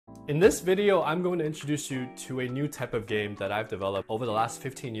In this video, I'm going to introduce you to a new type of game that I've developed over the last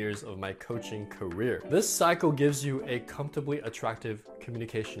 15 years of my coaching career. This cycle gives you a comfortably attractive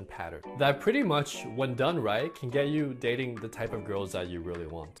communication pattern that pretty much, when done right, can get you dating the type of girls that you really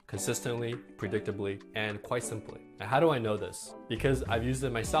want, consistently, predictably, and quite simply. Now, how do I know this? Because I've used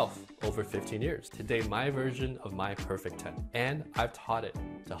it myself over 15 years to date my version of my perfect 10. And I've taught it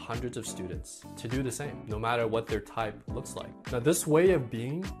to hundreds of students to do the same, no matter what their type looks like. Now, this way of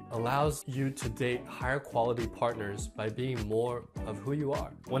being allows you to date higher quality partners by being more of who you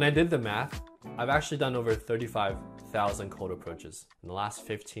are. When I did the math, I've actually done over 35,000 cold approaches in the last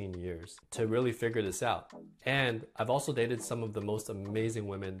 15 years to really figure this out. And I've also dated some of the most amazing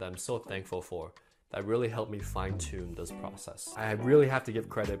women that I'm so thankful for, that really helped me fine-tune this process. I really have to give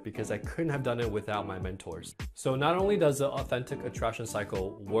credit because I couldn't have done it without my mentors. So not only does the authentic attraction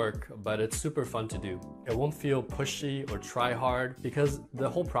cycle work, but it's super fun to do. It won't feel pushy or try hard because the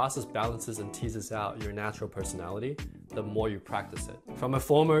whole process balances and teases out your natural personality the more you practice it. From a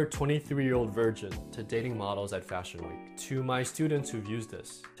former 23-year-old virgin to dating models at Fashion Week, to my students who've used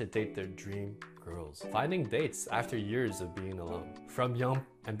this to date their dream girls, finding dates after years of being alone, from young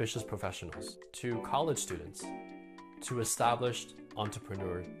ambitious professionals to college students to established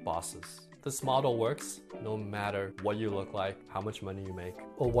entrepreneur bosses. This model works no matter what you look like, how much money you make,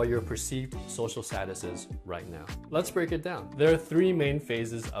 or what your perceived social status is right now. Let's break it down. There are three main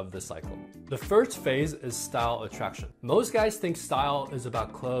phases of the cycle. The first phase is style attraction. Most guys think style is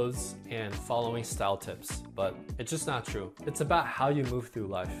about clothes and following style tips, but it's just not true. It's about how you move through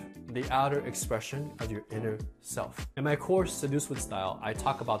life, the outer expression of your inner self. In my course, Seduce with Style, I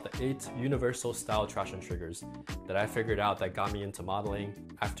talk about the 8 universal style attraction triggers that I figured out that got me into modeling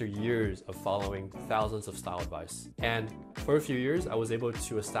after years of following thousands of style advice. And for a few years, I was able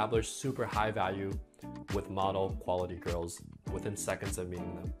to establish super high value with model quality girls within seconds of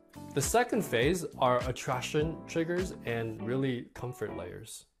meeting them. The second phase are attraction triggers and really comfort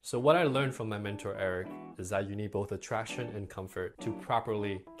layers. So what I learned from my mentor, Eric, is that you need both attraction and comfort to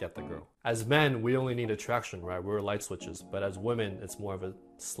properly get the girl. As men, we only need attraction, right? We're light switches. But as women, it's more of a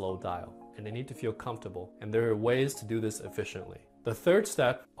slow dial. And they need to feel comfortable. And there are ways to do this efficiently. The third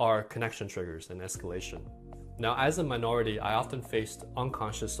step are connection triggers and escalation. Now, as a minority, I often faced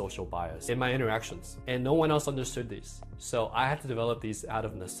unconscious social bias in my interactions, and no one else understood these. So I had to develop these out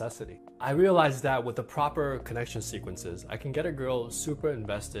of necessity. I realized that with the proper connection sequences, I can get a girl super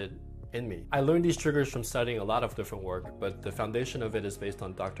invested in me. I learned these triggers from studying a lot of different work, but the foundation of it is based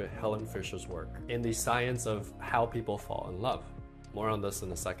on Dr. Helen Fisher's work in the science of how people fall in love. More on this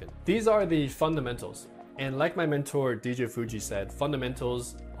in a second. These are the fundamentals. And like my mentor, DJ Fuji said,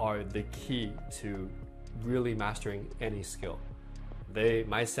 fundamentals are the key to really mastering any skill. They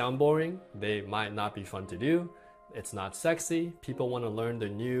might sound boring, they might not be fun to do, it's not sexy, people want to learn the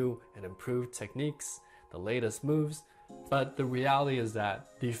new and improved techniques, the latest moves, but the reality is that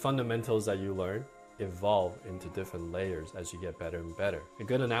the fundamentals that you learn evolve into different layers as you get better and better. A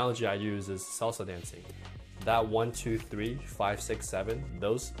good analogy I use is salsa dancing. That 1, 2, 3, 5, 6, 7,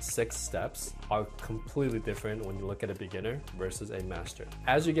 those 6 steps are completely different when you look at a beginner versus a master.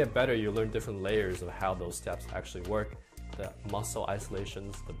 As you get better, you learn different layers of how those steps actually work, the muscle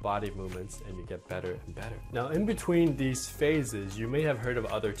isolations, the body movements, and you get better and better. Now, in between these phases, you may have heard of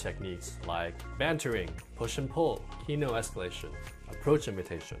other techniques like bantering, push and pull, keynote escalation, approach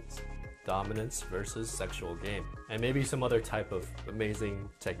imitations, dominance versus sexual game, and maybe some other type of amazing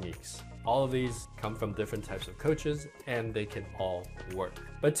techniques. All of these come from different types of coaches and they can all work.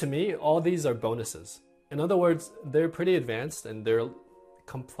 But to me, all these are bonuses. In other words, they're pretty advanced and they're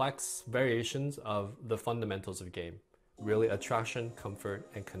complex variations of the fundamentals of game. Really, attraction, comfort,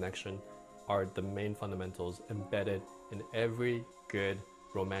 and connection are the main fundamentals embedded in every good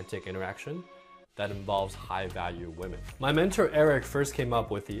romantic interaction that involves high-value women. My mentor Eric first came up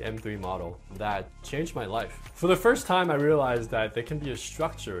with the M3 model that changed my life. For the first time, I realized that there can be a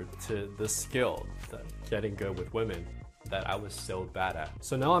structure to the skill that getting good with women that I was so bad at.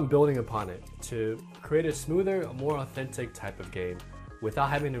 So now I'm building upon it to create a smoother, more authentic type of game without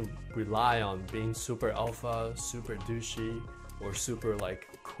having to rely on being super alpha, super douchey, or super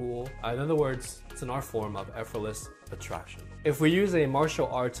cool. In other words, it's an art form of effortless attraction. If we use a martial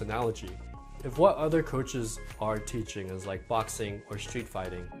arts analogy, if what other coaches are teaching is like boxing or street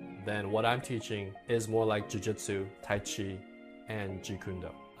fighting, then what I'm teaching is more like jiu-jitsu, tai chi, and jeet kune do.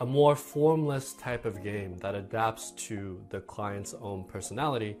 A more formless type of game that adapts to the client's own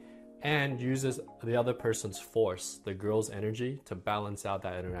personality and uses the other person's force, the girl's energy, to balance out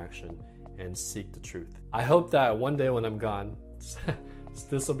that interaction and seek the truth. I hope that one day when I'm gone,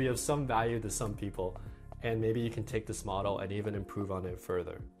 this will be of some value to some people and maybe you can take this model and even improve on it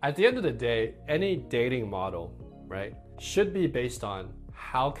further. At the end of the day, any dating model, right, should be based on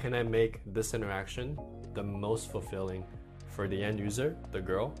how can I make this interaction the most fulfilling for the end user, the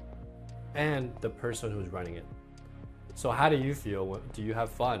girl, and the person who's running it. So how do you feel? Do you have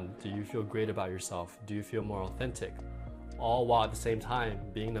fun? Do you feel great about yourself? Do you feel more authentic? All while at the same time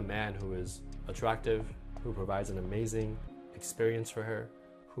being the man who is attractive, who provides an amazing experience for her,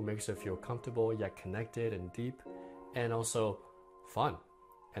 who makes her feel comfortable yet connected and deep, and also fun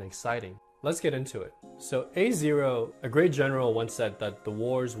and exciting. Let's get into it. So A0, a great general once said that the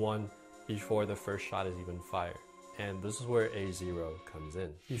war is won before the first shot is even fired. And this is where A0 comes in.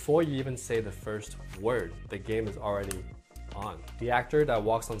 Before you even say the first word, the game is already on. The actor that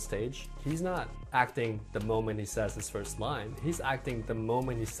walks on stage, he's not acting the moment he says his first line, he's acting the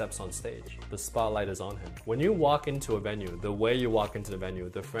moment he steps on stage. The spotlight is on him. When you walk into a venue, the way you walk into the venue,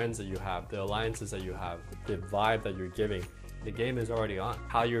 the friends that you have, the alliances that you have, the vibe that you're giving, the game is already on.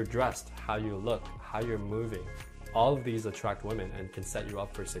 How you're dressed, how you look, how you're moving, all of these attract women and can set you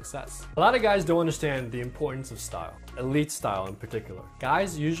up for success. A lot of guys don't understand the importance of style, elite style in particular.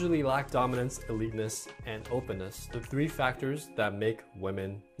 Guys usually lack dominance, eliteness, and openness, the three factors that make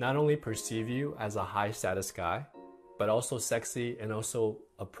women not only perceive you as a high status guy, but also sexy and also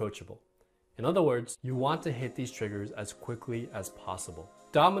approachable. In other words, you want to hit these triggers as quickly as possible.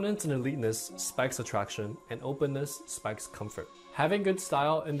 Dominance and eliteness spikes attraction, and openness spikes comfort. Having good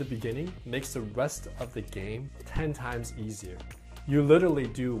style in the beginning makes the rest of the game 10 times easier. You literally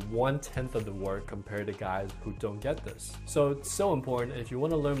do 1/10 of the work compared to guys who don't get this. So it's so important. If you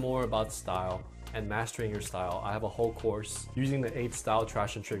want to learn more about style and mastering your style, I have a whole course using the 8 style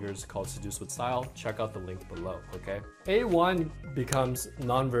attraction triggers called Seduce with Style. Check out the link below, okay? A1 becomes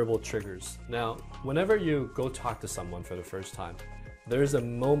nonverbal triggers. Now, whenever you go talk to someone for the first time, there's a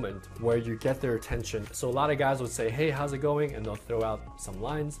moment where you get their attention. So a lot of guys would say, hey, how's it going? And they'll throw out some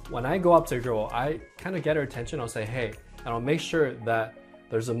lines. When I go up to a girl, I kind of get her attention. I'll say, hey, and I'll make sure that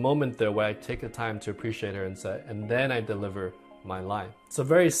there's a moment there where I take the time to appreciate her and then I deliver my line. It's a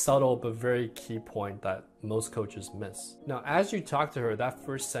very subtle but very key point that most coaches miss. Now, as you talk to her, that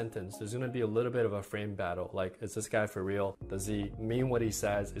first sentence, there's gonna be a little bit of a frame battle. Like, is this guy for real? Does he mean what he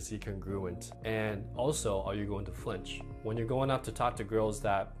says? Is he congruent? And also, are you going to flinch? When you're going up to talk to girls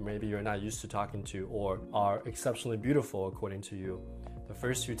that maybe you're not used to talking to or are exceptionally beautiful according to you, the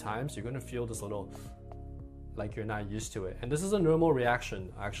first few times, you're gonna feel this little like you're not used to it. And this is a normal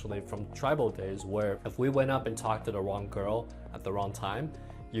reaction actually from tribal days, where if we went up and talked to the wrong girl at the wrong time,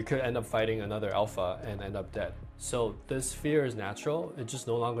 you could end up fighting another alpha and end up dead. So this fear is natural. It's just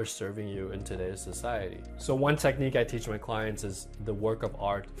no longer serving you in today's society. So one technique I teach my clients is the work of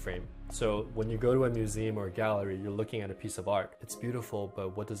art frame. So when you go to a museum or a gallery, you're looking at a piece of art. It's beautiful,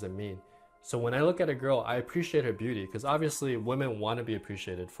 but what does it mean? So when I look at a girl, I appreciate her beauty, because obviously women want to be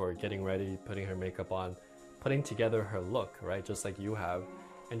appreciated for getting ready, putting her makeup on, putting together her look, right? Just like you have,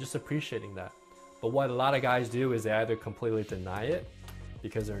 and just appreciating that. But what a lot of guys do is they either completely deny it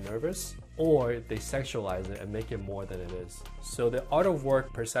because they're nervous, or they sexualize it and make it more than it is. So the art of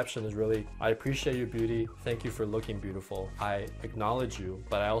work perception is really, I appreciate your beauty, thank you for looking beautiful, I acknowledge you,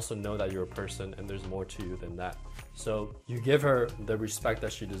 but I also know that you're a person and there's more to you than that. So you give her the respect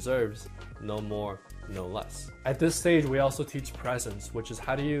that she deserves, no more, no less. At this stage, we also teach presence, which is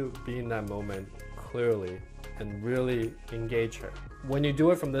how do you be in that moment clearly and really engage her. When you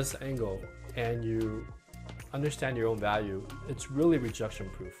do it from this angle and you understand your own value, it's really rejection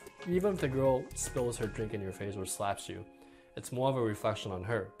proof. Even if the girl spills her drink in your face or slaps you, it's more of a reflection on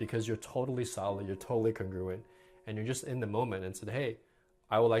her, because you're totally solid, you're totally congruent, and you're just in the moment and said, hey,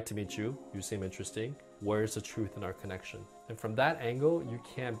 I would like to meet you, you seem interesting, where's the truth in our connection? And from that angle, you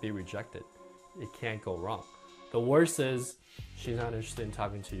can't be rejected. It can't go wrong. The worst is she's not interested in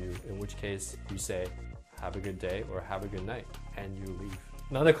talking to you, in which case you say, have a good day or have a good night, and you leave.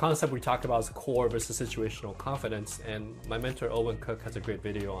 Another concept we talk about is core versus situational confidence, and my mentor Owen Cook has a great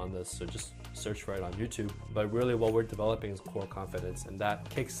video on this, so just search for it on YouTube. But really what we're developing is core confidence, and that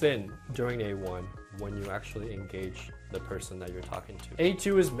kicks in during A1 when you actually engage the person that you're talking to.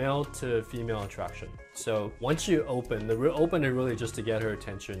 A2 is male to female attraction. So once you open, open is really just to get her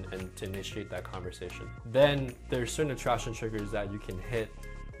attention and to initiate that conversation. Then there's certain attraction triggers that you can hit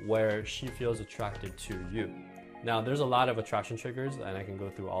where she feels attracted to you. Now, there's a lot of attraction triggers, and I can go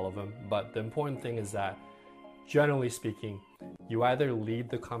through all of them, but the important thing is that, generally speaking, you either lead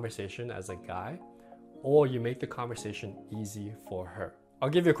the conversation as a guy, or you make the conversation easy for her. I'll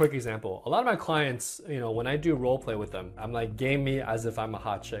give you a quick example. A lot of my clients, when I do role play with them, I'm like, game me as if I'm a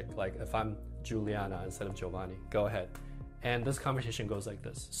hot chick, like if I'm Juliana instead of Giovanni, go ahead. And this conversation goes like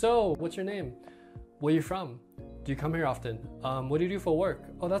this. So, what's your name? Where you from? Do you come here often? What do you do for work?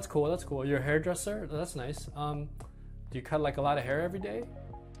 Oh, that's cool, that's cool. You're a hairdresser? That's nice. Do you cut like a lot of hair every day?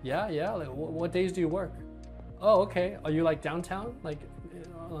 Yeah. Like, what days do you work? Oh, okay. Are you like downtown? Like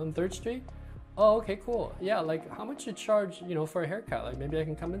on 3rd Street? Oh, okay, cool. Yeah, like how much you charge, for a haircut? Like maybe I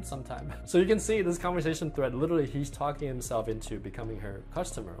can come in sometime. So you can see this conversation thread, literally he's talking himself into becoming her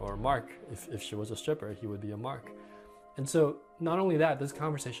customer, or Mark. If she was a stripper, he would be a Mark. And so not only that, this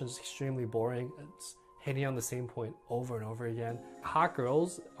conversation is extremely boring. It's hitting on the same point over and over again. Hot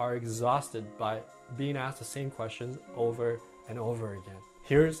girls are exhausted by being asked the same questions over and over again.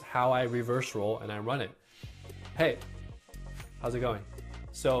 Here's how I reverse role and I run it. Hey, how's it going?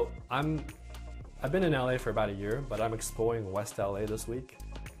 So I've been in LA for about a year, but I'm exploring West LA this week,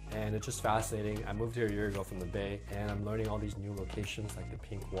 and it's just fascinating. I moved here a year ago from the Bay, and I'm learning all these new locations like the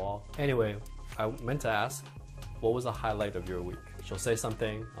Pink Wall. Anyway, I meant to ask, what was the highlight of your week? She'll say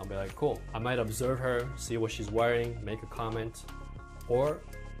something, I'll be like, cool. I might observe her, see what she's wearing, make a comment, or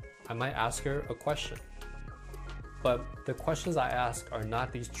I might ask her a question. But the questions I ask are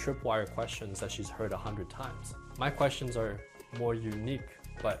not these tripwire questions that she's heard 100 times. My questions are more unique,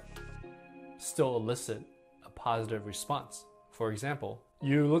 but still elicit a positive response. For example,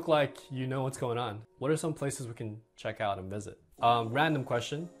 you look like you know what's going on. What are some places we can check out and visit? Random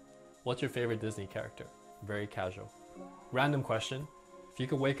question, what's your favorite Disney character? Very casual. Random question, if you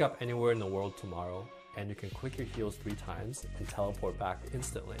could wake up anywhere in the world tomorrow and you can click your heels 3 times and teleport back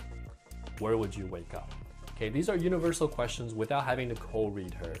instantly, where would you wake up? Okay, these are universal questions without having to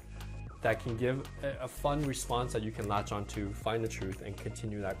co-read her, that can give a fun response that you can latch onto, find the truth, and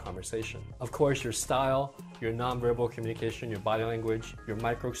continue that conversation. Of course, your style, your nonverbal communication, your body language, your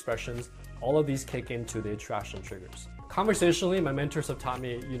micro expressions, all of these kick into the attraction triggers. Conversationally, my mentors have taught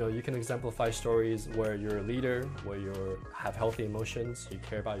me, you can exemplify stories where you're a leader, where you have healthy emotions, you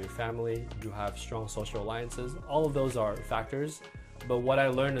care about your family, you have strong social alliances. All of those are factors, but what I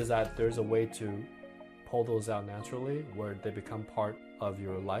learned is that there's a way to pull those out naturally where they become part of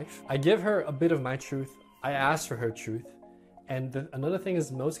your life. I give her a bit of my truth. I ask for her truth. And another thing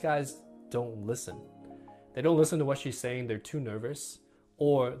is most guys don't listen. They don't listen to what she's saying. They're too nervous,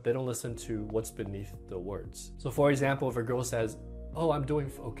 or they don't listen to what's beneath the words. So for example, if a girl says, oh, I'm doing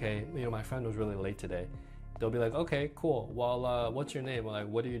okay, my friend was really late today, they'll be like, okay, cool. Well, what's your name? Or like,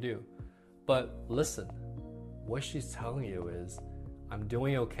 what do you do? But listen, what she's telling you is, I'm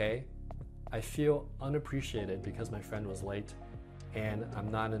doing okay. I feel unappreciated because my friend was late and I'm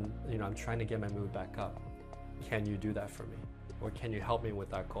trying to get my mood back up. Can you do that for me? Or can you help me with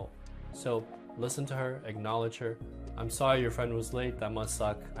that goal? So listen to her, acknowledge her. I'm sorry your friend was late, that must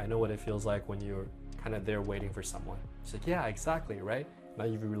suck. I know what it feels like when you're kind of there waiting for someone. She's like, yeah, exactly, right? Now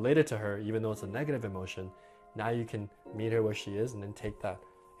you've related to her, even though it's a negative emotion. Now you can meet her where she is and then take that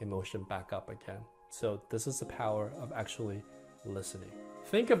emotion back up again. So this is the power of actually listening.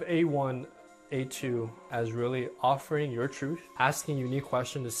 Think of A1, A2 as really offering your truth, asking a unique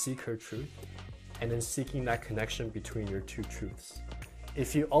question to seek her truth, and then seeking that connection between your two truths.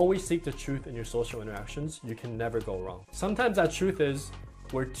 If you always seek the truth in your social interactions, you can never go wrong. Sometimes that truth is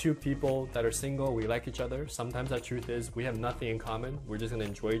we're two people that are single, we like each other. Sometimes that truth is we have nothing in common, we're just gonna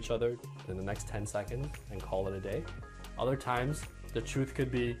enjoy each other in the next 10 seconds and call it a day. Other times, the truth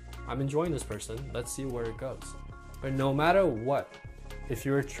could be, I'm enjoying this person, let's see where it goes. But no matter what, if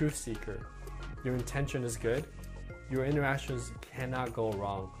you're a truth seeker, your intention is good, your interactions cannot go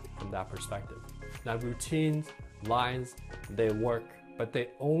wrong from that perspective. Now routines, lines, they work, but they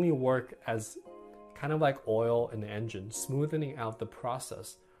only work as kind of like oil in the engine, smoothing out the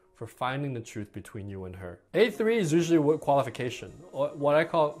process for finding the truth between you and her. A3 is usually what qualification, or what I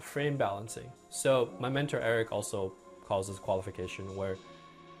call frame balancing. So my mentor Eric also calls this qualification, where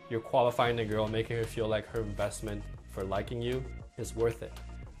you're qualifying the girl, making her feel like her investment for liking you is worth it.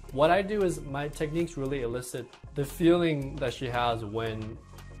 What I do is my techniques really elicit the feeling that she has when,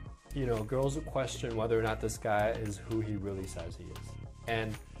 girls question whether or not this guy is who he really says he is,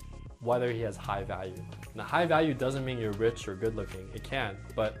 and whether he has high value. Now, high value doesn't mean you're rich or good looking. It can,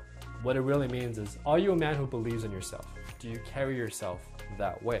 but what it really means is, are you a man who believes in yourself? Do you carry yourself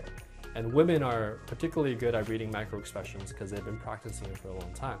that way? And women are particularly good at reading micro expressions because they've been practicing it for a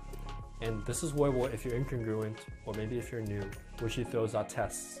long time. And this is where, if you're incongruent, or maybe if you're new, where she throws out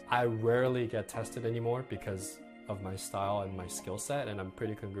tests. I rarely get tested anymore because of my style and my skill set, and I'm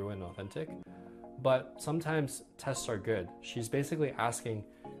pretty congruent and authentic. But sometimes tests are good. She's basically asking,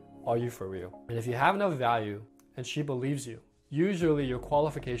 are you for real? And if you have enough value and she believes you, usually your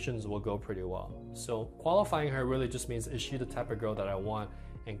qualifications will go pretty well. So qualifying her really just means, is she the type of girl that I want,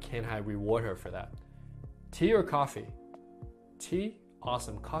 and can I reward her for that? Tea or coffee? Tea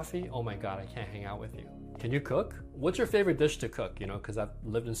Awesome. Coffee? Oh my God, I can't hang out with you. Can you cook? What's your favorite dish to cook? You know, because I've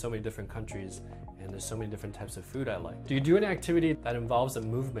lived in so many different countries and there's so many different types of food I like. Do you do an activity that involves a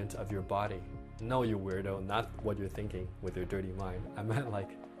movement of your body? No, you weirdo, not what you're thinking with your dirty mind. I meant like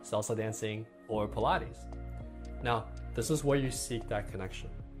salsa dancing or Pilates. Now, this is where you seek that connection,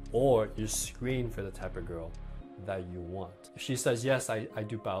 or you screen for the type of girl that you want. If she says, yes, I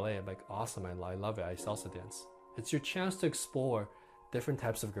do ballet, I'm like, awesome, I love it, I salsa dance. It's your chance to explore different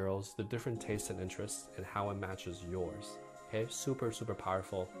types of girls, the different tastes and interests, and how it matches yours. Okay, super, super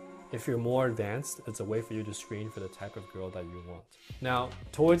powerful. If you're more advanced, it's a way for you to screen for the type of girl that you want. Now,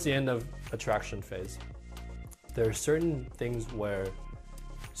 towards the end of attraction phase, there are certain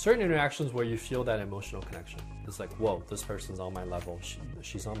interactions where you feel that emotional connection. It's like, whoa, this person's on my level.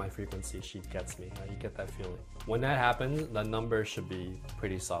 She's on my frequency. She gets me. You get that feeling. When that happens, the number should be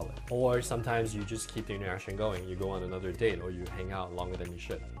pretty solid. Or sometimes you just keep the interaction going. You go on another date or you hang out longer than you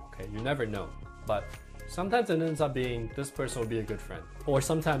should. Okay, you never know. But sometimes it ends up being this person will be a good friend. Or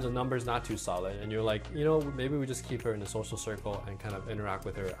sometimes the number's not too solid and you're like, you know, maybe we just keep her in a social circle and kind of interact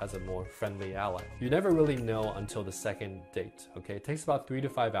with her as a more friendly ally. You never really know until the second date, okay? It takes about 3 to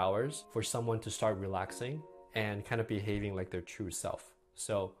 5 hours for someone to start relaxing and kind of behaving like their true self.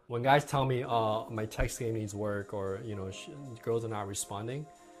 So when guys tell me, oh, my text game needs work, or, you know, girls are not responding,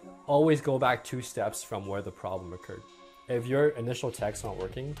 always go back 2 steps from where the problem occurred. If your initial text not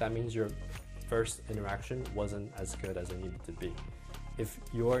working, that means your first interaction wasn't as good as it needed to be. If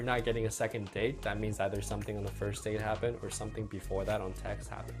you're not getting a second date, that means either something on the first date happened or something before that on text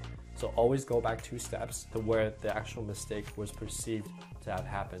happened. So always go back 2 steps to where the actual mistake was perceived to have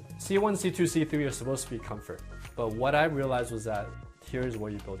happened. C1, C2, C3 are supposed to be comfort. But what I realized was that here's where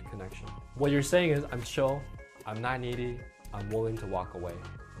you build connection. What you're saying is, I'm chill, I'm not needy, I'm willing to walk away.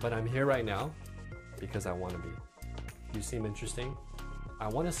 But I'm here right now because I want to be. You seem interesting. I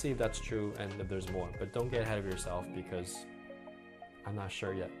want to see if that's true and if there's more, but don't get ahead of yourself because I'm not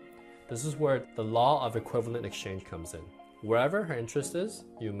sure yet. This is where the law of equivalent exchange comes in. Wherever her interest is,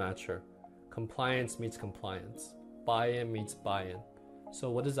 you match her. Compliance meets compliance. Buy-in meets buy-in.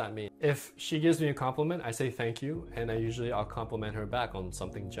 So what does that mean? If she gives me a compliment, I say thank you, and I'll compliment her back on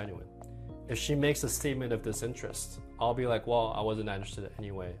something genuine. If she makes a statement of disinterest, I'll be like, well, I wasn't that interested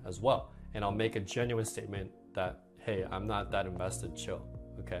anyway as well. And I'll make a genuine statement that, hey, I'm not that invested, chill,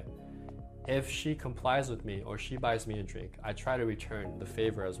 okay? If she complies with me or she buys me a drink, I try to return the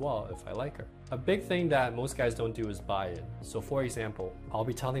favor as well if I like her. A big thing that most guys don't do is buy in. So for example, I'll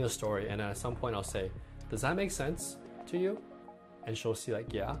be telling a story and at some point I'll say, does that make sense to you? And she'll say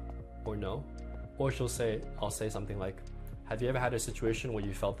like, yeah or no. Or I'll say something like, have you ever had a situation where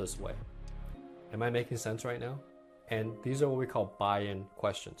you felt this way? Am I making sense right now? And these are what we call buy-in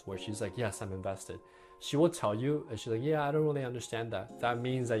questions, where she's like, yes, I'm invested. She will tell you, and she's like, yeah, I don't really understand that. That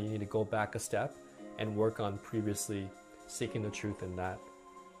means that you need to go back a step and work on previously seeking the truth in that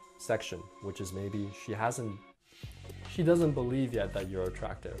section, which is maybe she doesn't believe yet that you're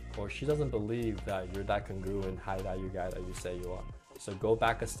attractive, or she doesn't believe that you're that congruent, high value guy that you say you are. So go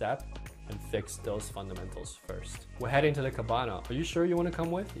back a step and fix those fundamentals first. We're heading to the cabana. Are you sure you want to come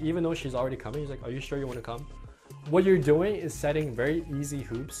with? Even though she's already coming, he's like, are you sure you want to come? What you're doing is setting very easy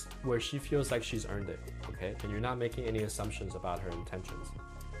hoops where she feels like she's earned it, okay? And you're not making any assumptions about her intentions.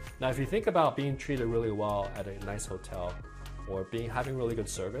 Now, if you think about being treated really well at a nice hotel or having really good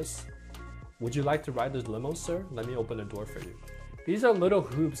service, would you like to ride this limo, sir? Let me open the door for you. These are little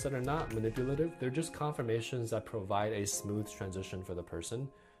hoops that are not manipulative. They're just confirmations that provide a smooth transition for the person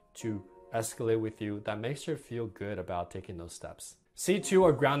to escalate with you that makes her feel good about taking those steps. C2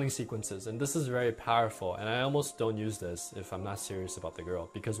 are grounding sequences, and this is very powerful, and I almost don't use this if I'm not serious about the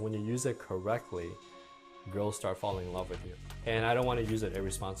girl, because when you use it correctly, girls start falling in love with you. And I don't want to use it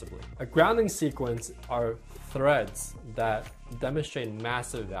irresponsibly. A grounding sequence are threads that demonstrate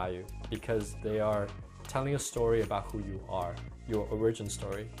massive value because they are telling a story about who you are, your origin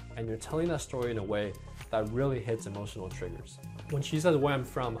story, and you're telling that story in a way that really hits emotional triggers. When she says where I'm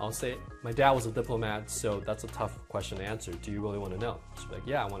from, I'll say, my dad was a diplomat, so that's a tough question to answer. Do you really want to know? She'll be like,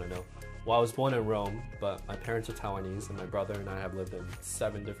 yeah, I want to know. Well, I was born in Rome, but my parents are Taiwanese, and my brother and I have lived in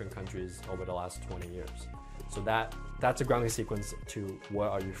 7 different countries over the last 20 years. So that's a grounding sequence to where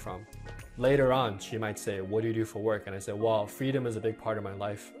are you from. Later on, she might say, what do you do for work? And I say, well, freedom is a big part of my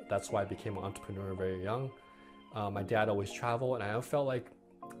life. That's why I became an entrepreneur very young. My dad always traveled, and I felt like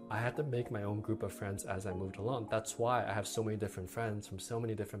I had to make my own group of friends as I moved along. That's why I have so many different friends from so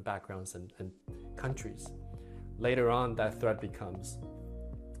many different backgrounds and countries. Later on, that thread becomes,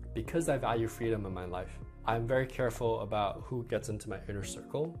 because I value freedom in my life, I'm very careful about who gets into my inner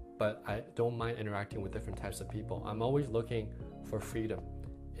circle but I don't mind interacting with different types of people. I'm always looking for freedom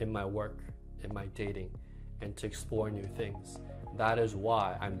in my work, in my dating, and to explore new things. That is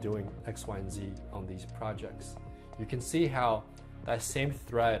why I'm doing X, Y, and Z on these projects. You can see how that same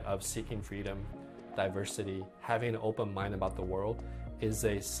thread of seeking freedom, diversity, having an open mind about the world is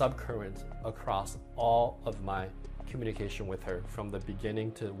a subcurrent across all of my communication with her, from the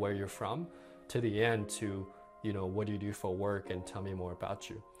beginning to where you're from to the end to, what do you do for work and tell me more about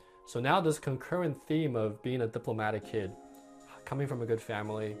you. So now this concurrent theme of being a diplomatic kid, coming from a good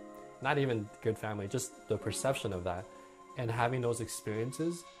family, not even good family, just the perception of that, and having those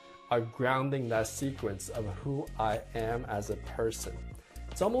experiences are grounding that sequence of who I am as a person.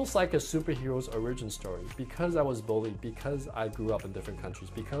 It's almost like a superhero's origin story. Because I was bullied, because I grew up in different countries,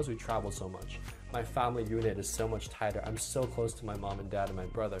 because we traveled so much, my family unit is so much tighter. I'm so close to my mom and dad and my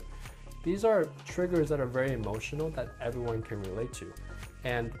brother. These are triggers that are very emotional that everyone can relate to.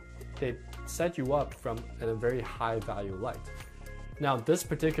 And they set you up from in a very high value light. Now, this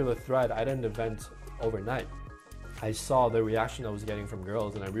particular thread, I didn't invent overnight. I saw the reaction I was getting from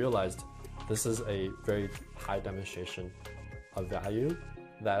girls and I realized this is a very high demonstration of value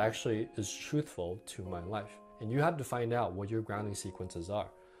that actually is truthful to my life. And you have to find out what your grounding sequences are.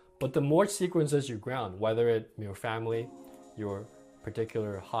 But the more sequences you ground, whether it's your family, your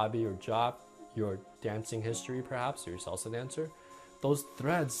particular hobby or job, your dancing history perhaps, you're a salsa dancer, those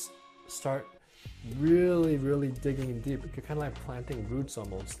threads start really, really digging in deep. You're kind of like planting roots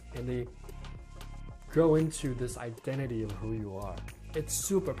almost, and they grow into this identity of who you are. It's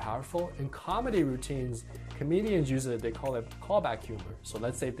super powerful. In comedy routines, comedians use it, they call it callback humor. So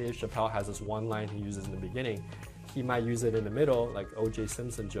let's say Dave Chappelle has this one line he uses in the beginning. He might use it in the middle, like O.J.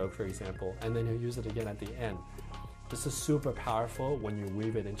 Simpson joke, for example, and then he'll use it again at the end. This is super powerful when you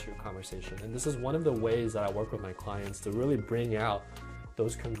weave it into your conversation. And this is one of the ways that I work with my clients to really bring out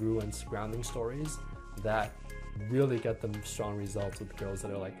those congruence grounding stories that really get them strong results with girls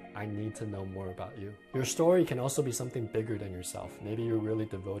that are like, I need to know more about you. Your story can also be something bigger than yourself. Maybe you're really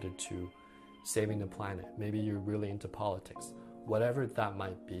devoted to saving the planet. Maybe you're really into politics. Whatever that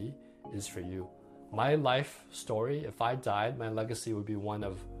might be is for you. My life story, if I died, my legacy would be one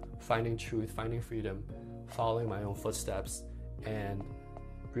of finding truth, finding freedom, following my own footsteps, and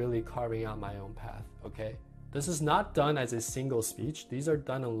really carving out my own path, okay? This is not done as a single speech. These are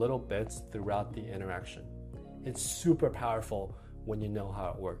done in little bits throughout the interaction. It's super powerful when you know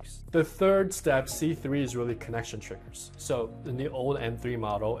how it works. The third step, C3, is really connection triggers. So in the old N3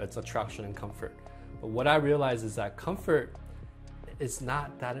 model, it's attraction and comfort. But what I realized is that comfort is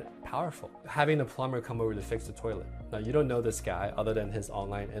not that powerful. Having a plumber come over to fix the toilet. Now, you don't know this guy other than his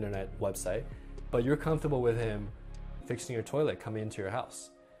online internet website, but you're comfortable with him fixing your toilet, coming into your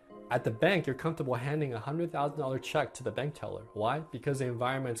house. At the bank, you're comfortable handing a $100,000 check to the bank teller. Why? Because the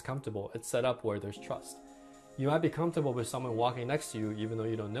environment's comfortable. It's set up where there's trust. You might be comfortable with someone walking next to you even though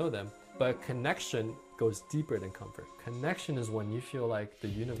you don't know them, but connection goes deeper than comfort. Connection is when you feel like the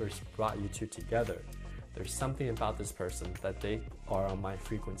universe brought you two together. There's something about this person that they are on my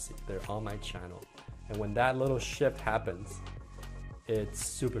frequency. They're on my channel. And when that little shift happens, it's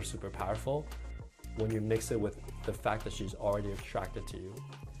super, super powerful when you mix it with the fact that she's already attracted to you.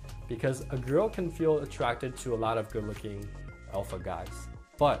 Because a girl can feel attracted to a lot of good-looking alpha guys.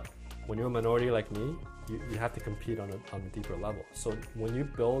 But when you're a minority like me, you have to compete on a deeper level. So when you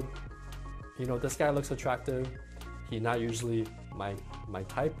build, this guy looks attractive. He's not usually my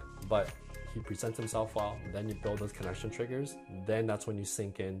type, but he presents himself well. Then you build those connection triggers. Then that's when you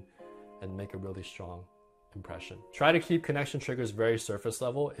sink in and make a really strong impression. Try to keep connection triggers very surface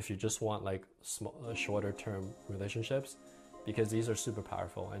level if you just want like shorter term relationships, because these are super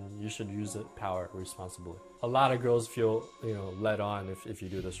powerful and you should use the power responsibly. A lot of girls feel led on if you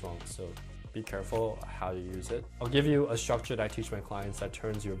do this wrong, so be careful how you use it. I'll give you a structure that I teach my clients that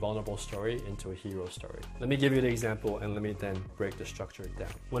turns your vulnerable story into a hero story. Let me give you the example and let me then break the structure down.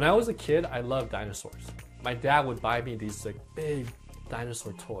 When I was a kid, I loved dinosaurs. My dad would buy me these like big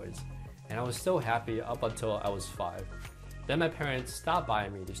dinosaur toys, and I was so happy up until I was 5. Then my parents stopped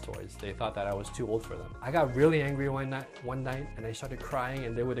buying me these toys. They thought that I was too old for them. I got really angry one night and I started crying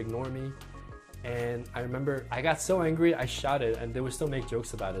and they would ignore me. And I remember I got so angry, I shouted, and they would still make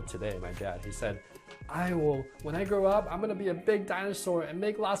jokes about it today, my dad. He said, when I grow up, I'm gonna be a big dinosaur and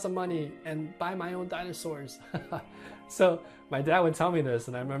make lots of money and buy my own dinosaurs. So my dad would tell me this,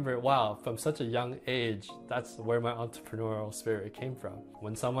 and I remember, wow, from such a young age, that's where my entrepreneurial spirit came from.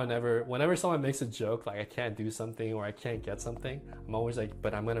 Whenever someone makes a joke, like I can't do something or I can't get something, I'm always like,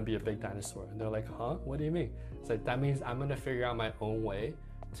 but I'm gonna be a big dinosaur. And they're like, huh? What do you mean? It's like, that means I'm gonna figure out my own way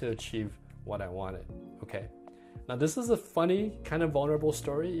to achieve what I wanted, okay? Now, this is a funny, kind of vulnerable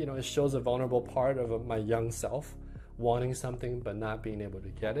story. You know, it shows a vulnerable part of my young self, wanting something but not being able to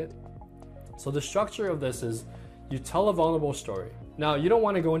get it. So the structure of this is you tell a vulnerable story. Now, you don't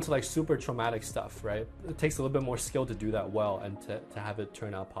want to go into like super traumatic stuff, right? It takes a little bit more skill to do that well and to have it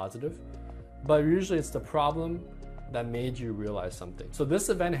turn out positive. But usually it's the problem that made you realize something. So this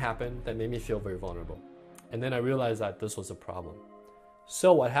event happened that made me feel very vulnerable. And then I realized that this was a problem.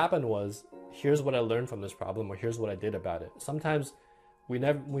 So what happened was, here's what I learned from this problem, or here's what I did about it. Sometimes we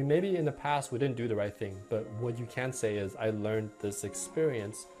maybe in the past we didn't do the right thing, but what you can say is I learned this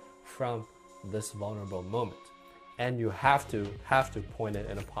experience from this vulnerable moment. And you have to point it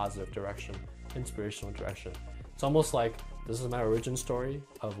in a positive direction, inspirational direction. It's almost like this is my origin story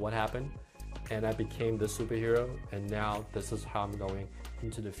of what happened, and I became the superhero, and now this is how I'm going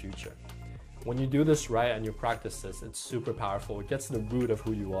into the future. When you do this right and you practice this, it's super powerful. It gets to the root of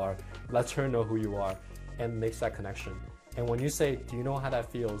who you are, lets her know who you are, and makes that connection. And when you say, do you know how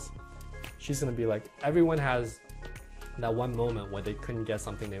that feels? She's gonna be like, everyone has that one moment where they couldn't get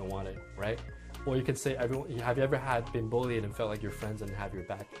something they wanted, right? Or you could say, have you ever been bullied and felt like your friends didn't have your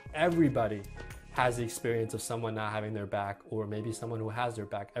back? Everybody has the experience of someone not having their back, or maybe someone who has their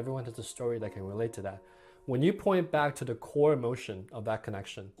back. Everyone has a story that can relate to that. When you point back to the core emotion of that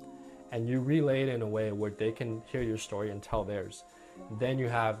connection, and you relay it in a way where they can hear your story and tell theirs, then you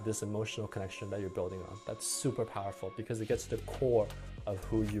have this emotional connection that you're building on. That's super powerful because it gets to the core of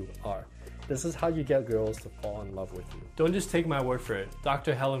who you are. This is how you get girls to fall in love with you. Don't just take my word for it.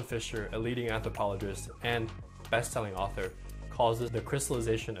 Dr. Helen Fisher, a leading anthropologist and best-selling author, calls this the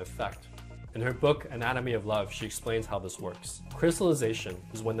crystallization effect. In her book, Anatomy of Love, she explains how this works. Crystallization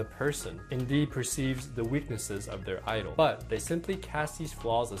is when the person indeed perceives the weaknesses of their idol, but they simply cast these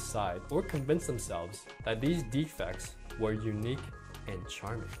flaws aside or convince themselves that these defects were unique and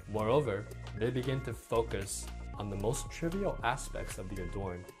charming. Moreover, they begin to focus on the most trivial aspects of the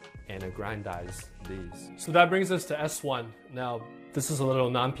adorned and aggrandize these. So that brings us to S1. Now, this is a little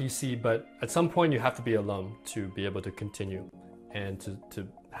non-PC, but at some point you have to be alone to be able to continue and to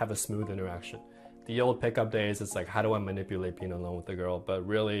have a smooth interaction. The old pickup days, it's like, how do I manipulate being alone with the girl? But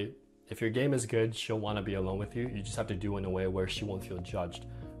really, if your game is good, she'll want to be alone with you. You just have to do it in a way where she won't feel judged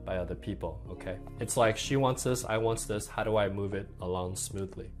by other people, okay? It's like, she wants this, I want this, how do I move it along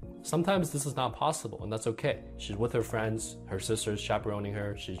smoothly? Sometimes this is not possible, and that's okay. She's with her friends, her sister's chaperoning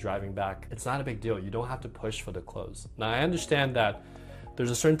her, she's driving back. It's not a big deal. You don't have to push for the close. Now, I understand that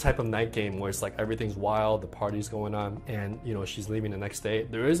there's a certain type of night game where it's like everything's wild, the party's going on, and you know, she's leaving the next day.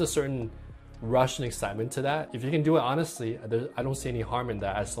 There is a certain rush and excitement to that. If you can do it honestly, I don't see any harm in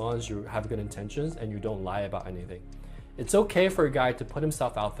that, as long as you have good intentions and you don't lie about anything. It's okay for a guy to put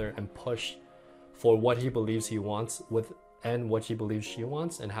himself out there and push for what he believes he wants and what he believes she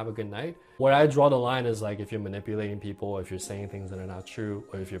wants, and have a good night. Where I draw the line is like, if you're manipulating people, if you're saying things that are not true,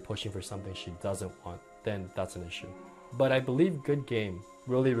 or if you're pushing for something she doesn't want, then that's an issue. But I believe good game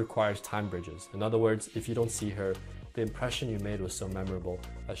really requires time bridges. In other words, if you don't see her, the impression you made was so memorable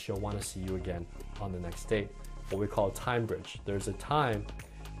that she'll want to see you again on the next date. What we call a time bridge. There's a time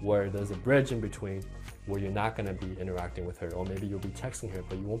where there's a bridge in between where you're not going to be interacting with her, or maybe you'll be texting her,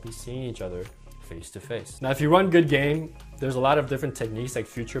 but you won't be seeing each other face to face. Now, if you run good game, there's a lot of different techniques like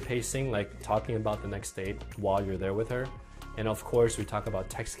future pacing, like talking about the next date while you're there with her. And of course, we talk about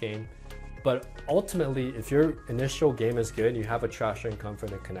text game. But ultimately, if your initial game is good, you have a trust and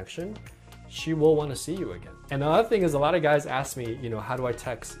comfort and connection, she will want to see you again. And the other thing is, a lot of guys ask me, you know, how do I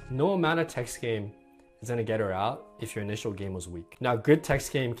text? No amount of text game is going to get her out if your initial game was weak. Now, good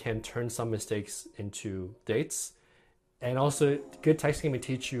text game can turn some mistakes into dates. And also, good text game will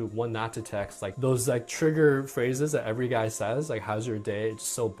teach you when not to text. Like those like trigger phrases that every guy says, like, how's your day? It's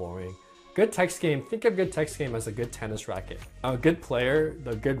so boring. Good text game, think of good text game as a good tennis racket. A good player,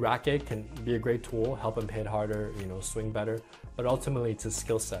 the good racket can be a great tool, help him hit harder, you know, swing better, but ultimately it's a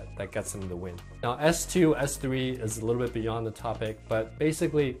skill set that gets him the win. Now, S2, S3 is a little bit beyond the topic, but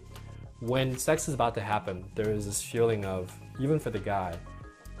basically when sex is about to happen, there is this feeling of, even for the guy,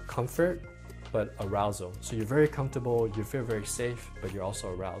 comfort, but arousal. So you're very comfortable, you feel very safe, but you're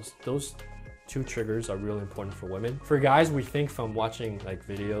also aroused. Those two triggers are really important for women. For guys, we think from watching like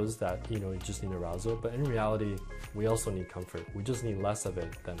videos that, you know, you just need arousal, but in reality, we also need comfort. We just need less of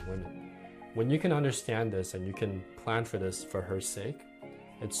it than women. When you can understand this and you can plan for this for her sake,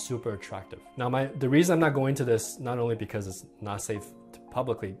 it's super attractive. Now, the reason I'm not going to this, not only because it's not safe to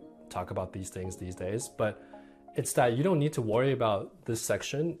publicly talk about these things these days, but it's that you don't need to worry about this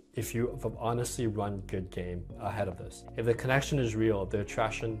section if you have honestly run good game ahead of this. If the connection is real, if the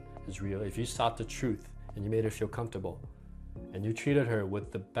attraction is real, if you sought the truth and you made her feel comfortable and you treated her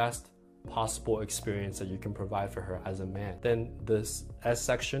with the best possible experience that you can provide for her as a man, then this S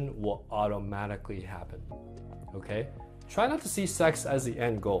section will automatically happen, okay? Try not to see sex as the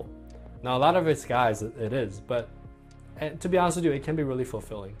end goal. Now, a lot of it's guys, it is, but to be honest with you, it can be really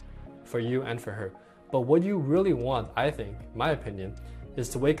fulfilling for you and for her. But what you really want, I think, my opinion, is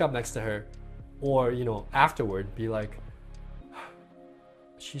to wake up next to her or, you know, afterward, be like,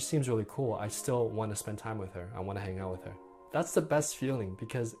 she seems really cool. I still want to spend time with her. I want to hang out with her. That's the best feeling,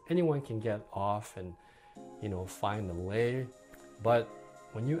 because anyone can get off and, you know, find a lay. But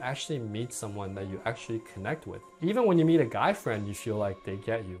when you actually meet someone that you actually connect with, even when you meet a guy friend, you feel like they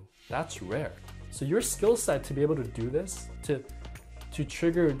get you. That's rare. So your skill set to be able to do this, to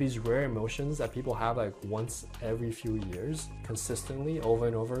trigger these rare emotions that people have like once every few years, consistently over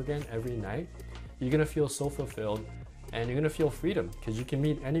and over again, every night, you're gonna feel so fulfilled and you're gonna feel freedom, because you can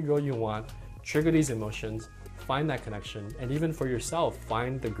meet any girl you want, trigger these emotions, find that connection, and even for yourself,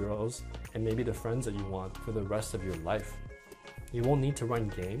 find the girls and maybe the friends that you want for the rest of your life. You won't need to run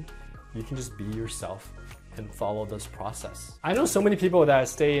game. You can just be yourself and follow this process. I know so many people that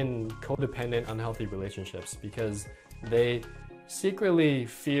stay in codependent, unhealthy relationships because they secretly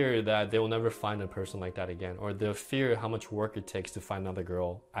fear that they will never find a person like that again, or they'll fear how much work it takes to find another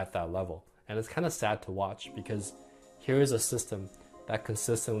girl at that level. And it's kind of sad to watch, because here is a system that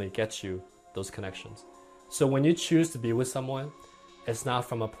consistently gets you those connections. So when you choose to be with someone, it's not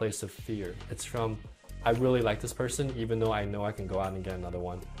from a place of fear. It's from, I really like this person, even though I know I can go out and get another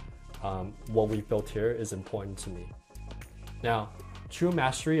one. What we've built here is important to me. Now, true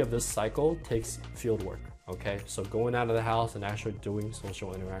mastery of this cycle takes field work, okay? So going out of the house and actually doing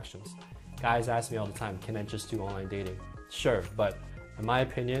social interactions. Guys ask me all the time, can I just do online dating? Sure, but in my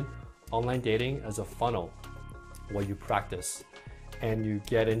opinion, online dating is a funnel where you practice and you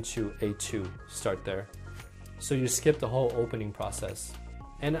get into A2, start there. So you skip the whole opening process.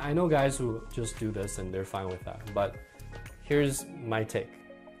 And I know guys who just do this and they're fine with that, but here's my take.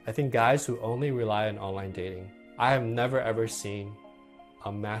 I think guys who only rely on online dating, I have never ever seen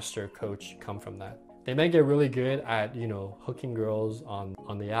a master coach come from that. They may get really good at, you know, hooking girls on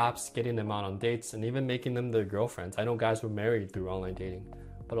the apps, getting them out on dates, and even making them their girlfriends. I know guys who are married through online dating,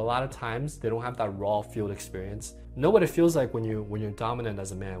 but a lot of times they don't have that raw field experience. Know what it feels like when you're dominant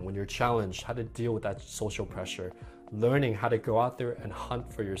as a man, when you're challenged, how to deal with that social pressure, learning how to go out there and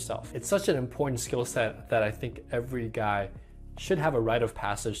hunt for yourself. It's such an important skill set that I think every guy should have a rite of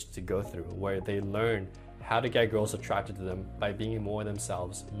passage to go through, where they learn how to get girls attracted to them by being more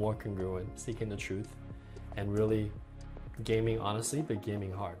themselves, more congruent, seeking the truth, and really gaming honestly, but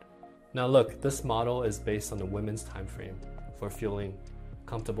gaming hard. Now look, this model is based on the women's time frame for feeling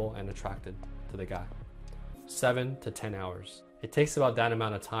comfortable and attracted to the guy. 7 to 10 hours. It takes about that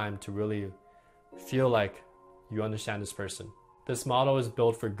amount of time to really feel like you understand this person. This model is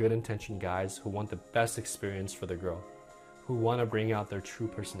built for good intentioned guys who want the best experience for the girl, who want to bring out their true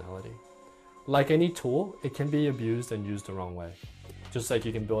personality. Like any tool, it can be abused and used the wrong way. Just like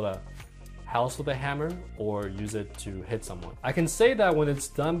you can build a house with a hammer or use it to hit someone. I can say that when it's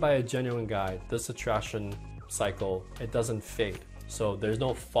done by a genuine guy, this attraction cycle, it doesn't fade. So there's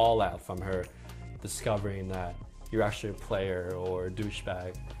no fallout from her discovering that you're actually a player or a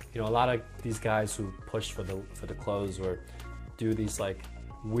douchebag. You know, a lot of these guys who push for the clothes or do these like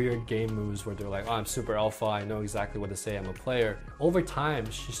weird game moves where they're like, oh, I'm super alpha, I know exactly what to say, I'm a player. Over time,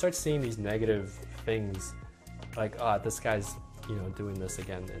 she starts seeing these negative things like, oh, this guy's, you know, doing this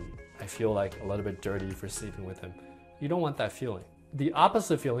again, and I feel like a little bit dirty for sleeping with him. You don't want that feeling. The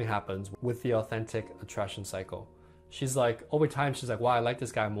opposite feeling happens with the authentic attraction cycle. She's like, over time, she's like, wow, I like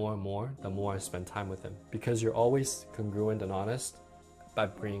this guy more and more the more I spend time with him, because you're always congruent and honest by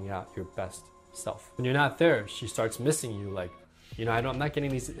bringing out your best self. When you're not there, she starts missing you, like, you know, I'm not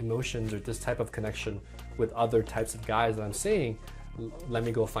getting these emotions or this type of connection with other types of guys that I'm seeing. Let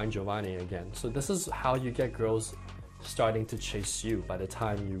me go find Giovanni again. So this is how you get girls starting to chase you by the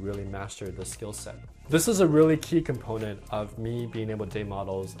time you really master the skill set. This is a really key component of me being able to date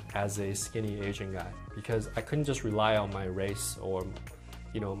models as a skinny Asian guy, because I couldn't just rely on my race or,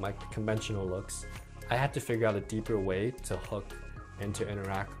 you know, my conventional looks. I had to figure out a deeper way to hook and to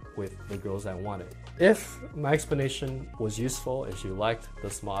interact with the girls I wanted. If my explanation was useful, if you liked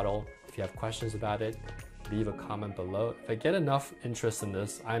this model, if you have questions about it, leave a comment below. If I get enough interest in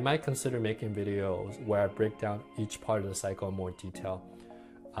this, I might consider making videos where I break down each part of the cycle in more detail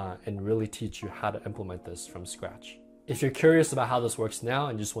and really teach you how to implement this from scratch. If you're curious about how this works now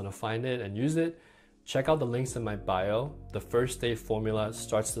and just want to find it and use it, check out the links in my bio. The first date formula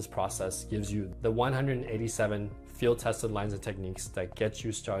starts this process, gives you the 187 field tested lines and techniques that get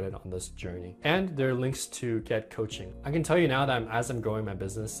you started on this journey. And there are links to get coaching. I can tell you now that as I'm growing my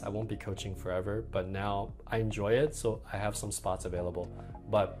business, I won't be coaching forever, but now I enjoy it, so I have some spots available.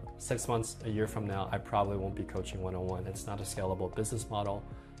 But 6 months, a year from now, I probably won't be coaching one-on-one. It's not a scalable business model.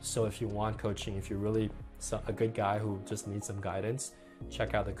 So if you want coaching, if you're really a good guy who just needs some guidance,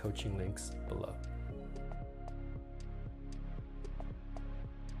 check out the coaching links below.